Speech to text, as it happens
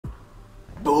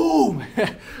Boom!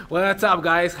 What's up,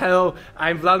 guys? Hello,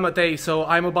 I'm Vlad Matei. So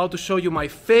I'm about to show you my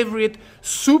favorite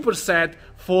superset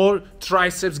for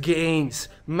triceps gains.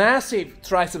 Massive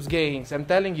triceps gains, I'm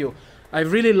telling you. I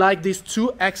really like these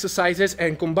two exercises,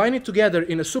 and combine it together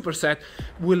in a superset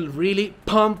will really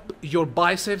pump your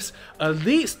biceps at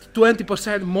least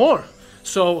 20% more.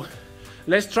 So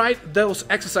let's try those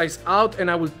exercises out,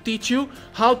 and I will teach you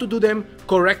how to do them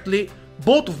correctly,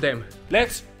 both of them.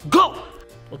 Let's go!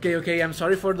 Okay, I'm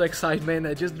sorry for the excitement.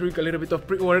 I just drank a little bit of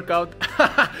pre-workout.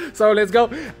 So let's go.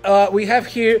 We have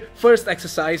here first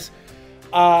exercise.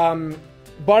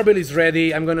 Barbell is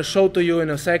ready. I'm gonna show to you in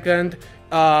a second.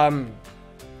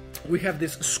 We have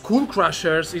this skull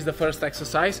crushers is the first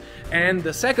exercise, and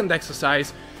the second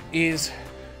exercise is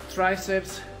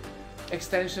triceps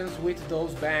extensions with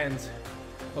those bands.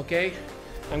 Okay,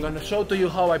 I'm gonna show to you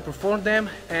how I perform them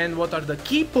and what are the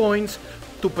key points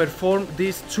to perform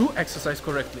these two exercises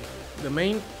correctly. The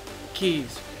main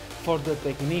keys for the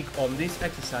technique on this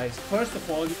exercise: first of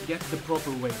all, you get the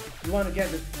proper weight. You want to get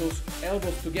those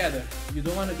elbows together. You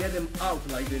don't want to get them out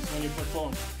like this when you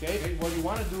perform. Okay, what you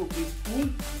want to do is pull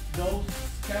those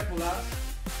scapulas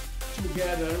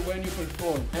together when you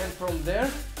perform, and from there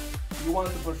you want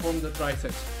to perform the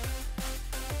triceps.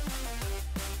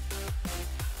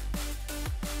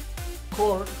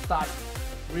 Core tight.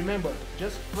 Remember,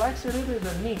 just flex a little bit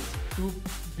the knees to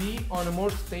be on a more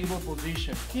stable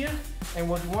position here. And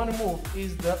what you want to move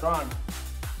is the arm,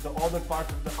 the other part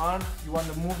of the arm. You want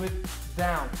to move it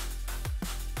down.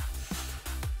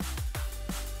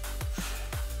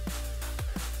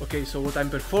 Okay, so what I'm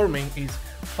performing is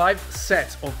 5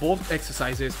 sets of both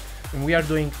exercises, and we are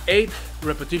doing 8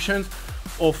 repetitions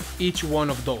of each one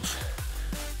of those.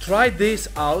 Try this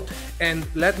out and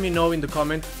let me know in the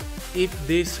comment if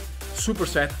this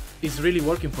superset is really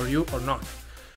working for you or not.